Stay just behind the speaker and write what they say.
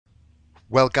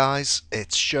Well guys,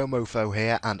 it's Showmofo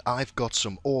here and I've got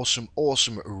some awesome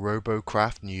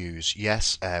Robocraft news.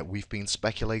 Yes, we've been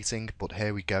speculating, but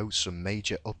here we go, some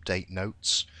major update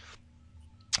notes.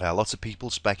 Lots of people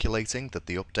speculating that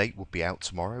the update would be out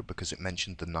tomorrow because it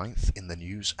mentioned the 9th in the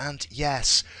news, and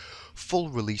yes, full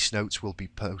release notes will be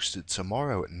posted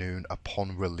tomorrow at noon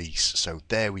upon release. So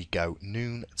there we go,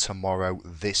 noon tomorrow,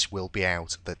 this will be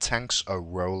out. The tanks are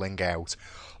rolling out.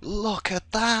 Look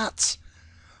at that!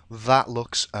 That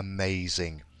looks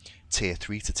amazing. Tier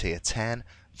 3 to Tier 10,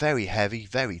 very heavy,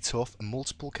 very tough,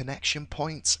 multiple connection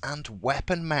points and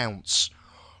weapon mounts.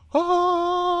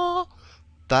 Ah,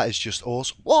 that is just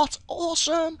awesome. What?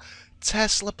 Awesome!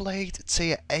 Tesla Blade,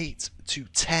 Tier 8 to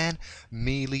 10,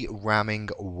 melee ramming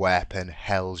weapon,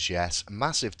 hells yes.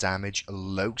 Massive damage,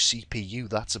 low CPU,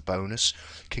 that's a bonus.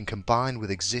 Can combine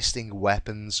with existing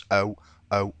weapons, oh,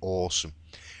 awesome.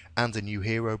 And a new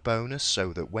hero bonus,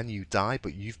 so that when you die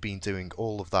but you've been doing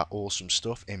all of that awesome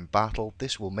stuff in battle,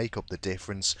 this will make up the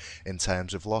difference in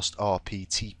terms of lost RP,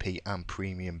 TP and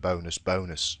premium bonus.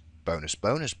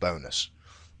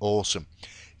 Awesome.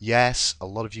 Yes, a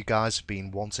lot of you guys have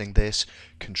been wanting this.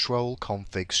 Control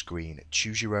config screen,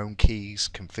 choose your own keys,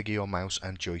 configure your mouse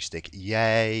and joystick.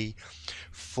 Yay!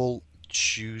 Full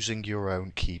choosing your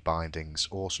own key bindings,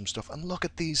 awesome stuff. And look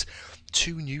at these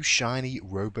two new shiny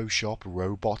RoboShop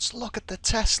robots. Look at the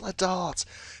Tesla Dart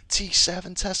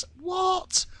T7 Tesla.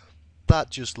 What? That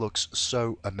just looks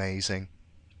so amazing.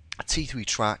 T3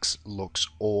 Tracks looks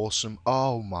awesome.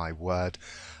 Oh my word,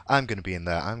 I'm going to be in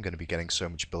there. I'm going to be getting so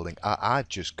much building. I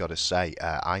just got to say,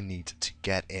 I need to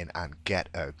get in and get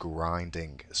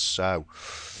grinding. So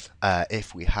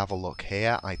if we have a look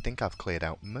here, I think I've cleared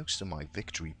out most of my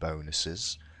victory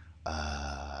bonuses.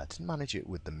 I didn't manage it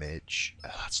with the Midge.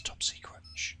 That's top secret.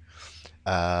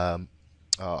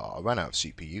 Oh, I ran out of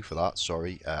CPU for that,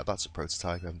 sorry. That's a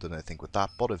prototype, I haven't done anything with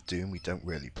that. Bot of Doom, we don't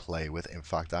really play with. In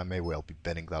fact, I may well be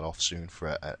binning that off soon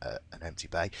for an empty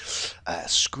bay.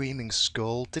 Screaming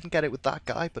Skull, didn't get it with that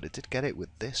guy, but it did get it with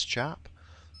this chap.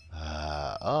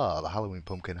 The Halloween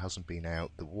Pumpkin hasn't been out.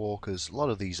 The Walkers, a lot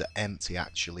of these are empty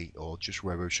actually, or just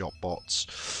RoboShop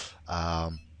bots.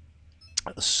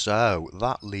 So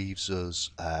that leaves us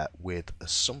with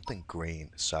something green.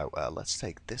 So let's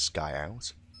take this guy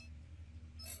out.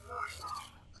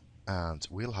 And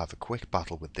we'll have a quick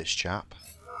battle with this chap.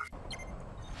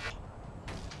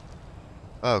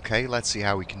 Okay, let's see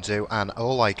how we can do. And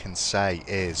all I can say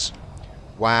is,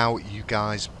 wow, you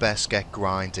guys best get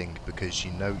grinding, because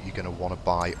you know you're going to want to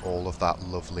buy all of that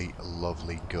lovely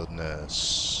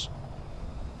goodness.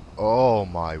 Oh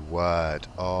my word.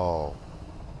 Oh.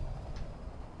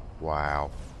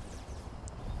 Wow.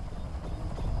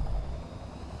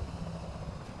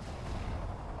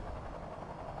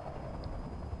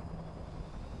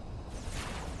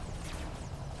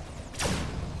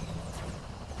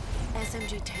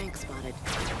 SMG tank spotted.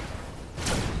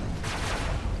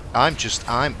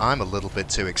 I'm a little bit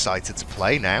too excited to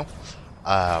play now.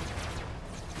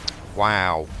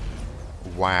 Wow.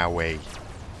 Wowie.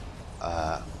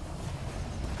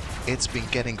 It's been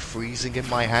getting freezing in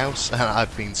my house and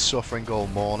I've been suffering all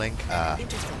morning.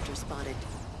 Interceptor spotted.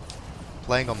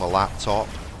 Playing on the laptop,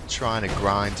 trying to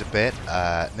grind a bit,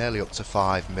 nearly up to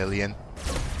 5 million.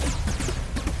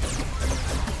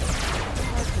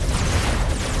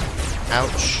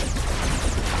 Ouch.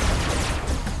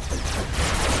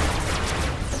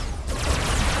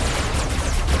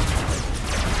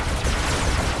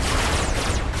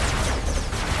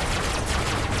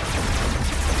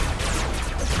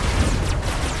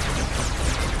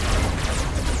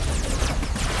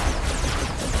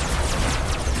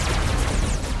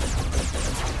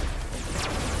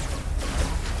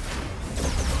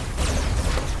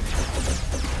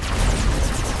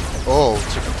 Oh,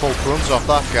 took a full brunt off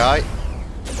that guy.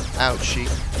 Ouchie.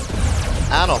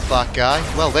 And off that guy.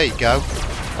 Well, there you go.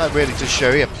 That really does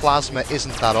show you plasma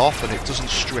isn't that off and it doesn't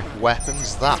strip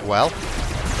weapons that well.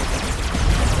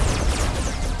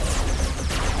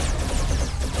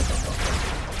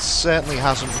 It certainly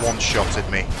hasn't one-shotted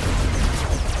me.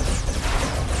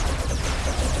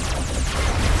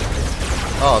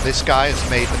 Oh, this guy has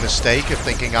made the mistake of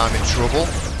thinking I'm in trouble.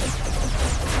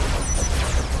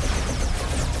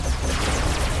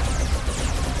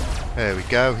 There we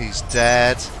go, he's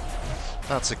dead.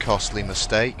 That's a costly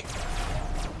mistake.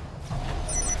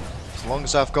 As long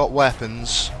as I've got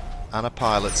weapons and a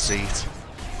pilot seat.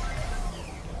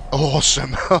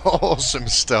 Awesome, awesome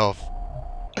stuff.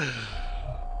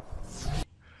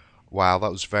 Wow,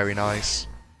 that was very nice.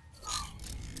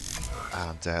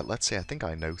 And let's see, I think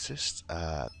I noticed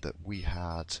that we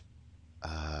had...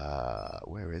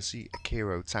 where is he?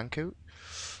 Akiro Tanku.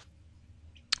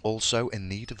 Also in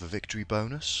need of a victory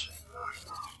bonus.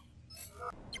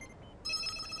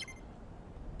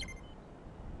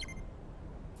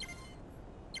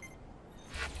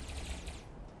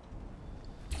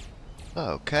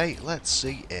 Okay, let's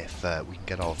see if we can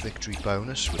get our victory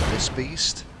bonus with this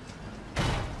beast.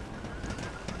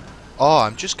 Oh,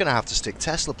 I'm just going to have to stick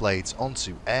Tesla blades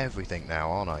onto everything now,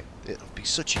 aren't I? It'll be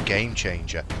such a game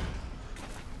changer.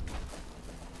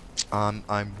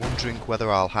 I'm wondering whether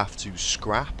I'll have to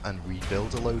scrap and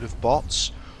rebuild a load of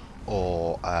bots,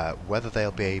 or whether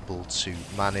they'll be able to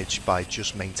manage by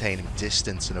just maintaining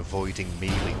distance and avoiding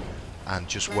melee, and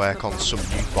just work on some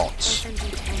new bots.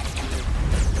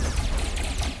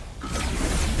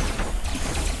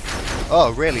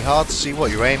 Oh, really hard to see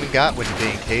what you're aiming at when you're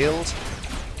being healed.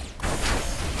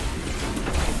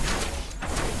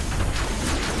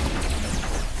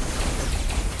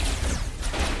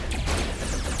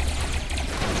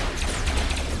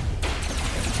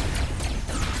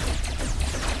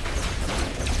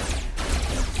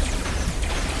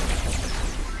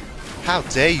 How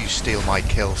dare you steal my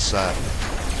kill, sir?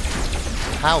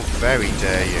 How very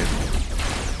dare you?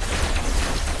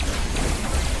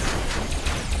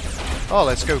 Oh,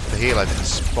 let's go for the heal. I didn't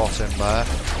spot him there.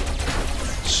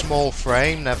 Small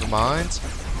frame, never mind.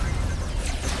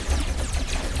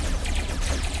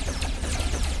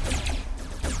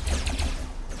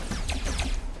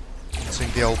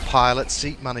 Using the old pilot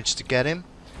seat, managed to get him.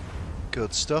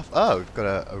 Good stuff. Oh, we've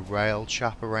got a rail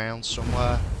chap around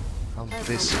somewhere. And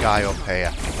this guy up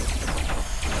here.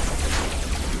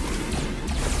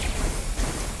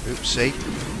 Oopsie.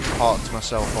 Parked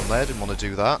myself on there, didn't want to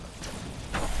do that.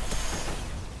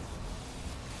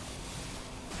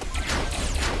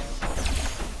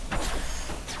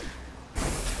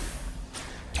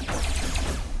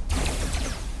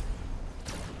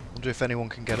 Wonder if anyone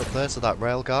can get up there to that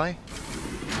rail guy.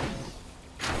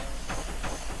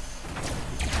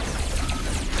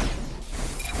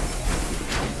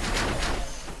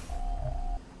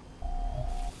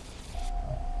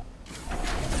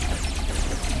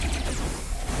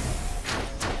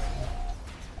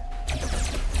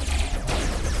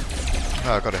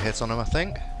 Oh, I got a hit on him, I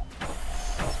think.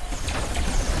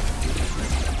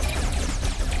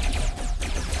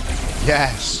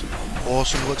 Yes!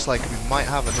 Awesome, looks like we might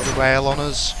have another rail on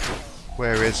us.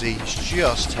 Where is he? He's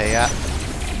just here.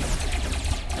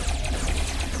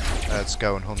 Let's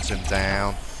go and hunt him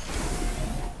down.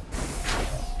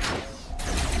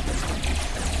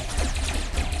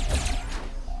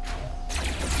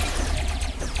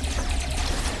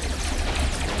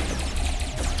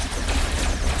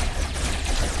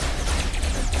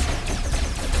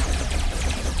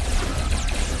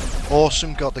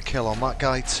 Awesome, got the kill on that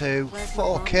guy too.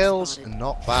 4 kills,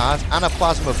 not bad. And a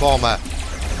plasma bomber.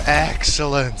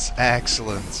 Excellent,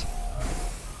 excellent.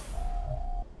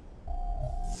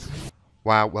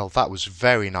 Wow, well that was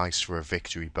very nice for a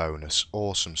victory bonus.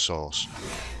 Awesome sauce.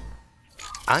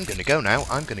 I'm going to go now.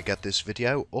 I'm going to get this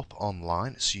video up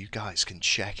online so you guys can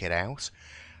check it out.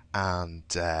 And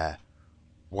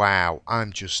wow,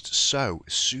 I'm just so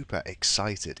super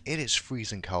excited. It is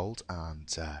freezing cold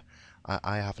and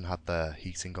I haven't had the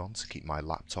heating on to keep my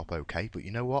laptop okay, but you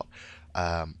know what?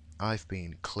 I've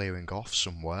been clearing off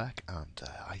some work, and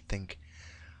I think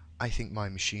my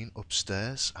machine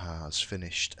upstairs has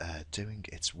finished doing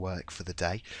its work for the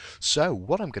day. So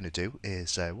what I'm going to do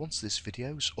is, once this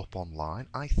video's up online,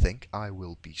 I think I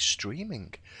will be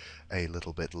streaming a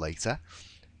little bit later.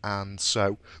 And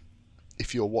so,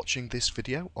 if you're watching this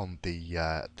video on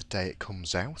the day it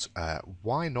comes out,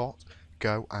 why not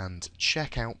go and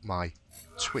check out my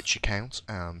Twitch account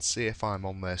and see if I'm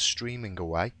on there streaming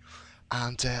away,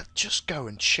 and just go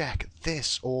and check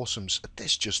this awesome.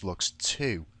 This just looks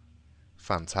too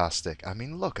fantastic. I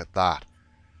mean, look at that.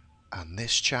 And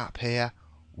this chap here,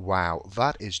 wow,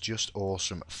 that is just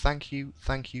awesome. Thank you,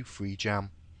 Free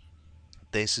Jam.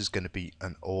 This is going to be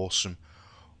an awesome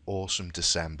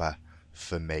December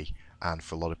for me and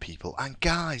for a lot of people. And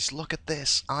guys, look at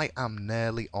this. I am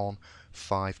nearly on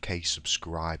 5k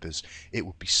subscribers. It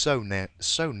would be so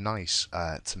nice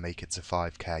to make it to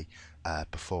 5k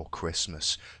before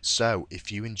Christmas. So if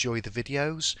you enjoy the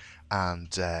videos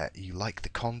and you like the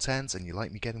content and you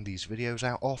like me getting these videos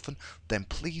out often, then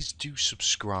please do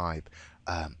subscribe.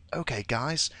 Okay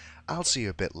guys, I'll see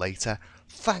you a bit later.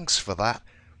 Thanks for that.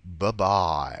 Bye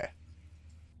bye.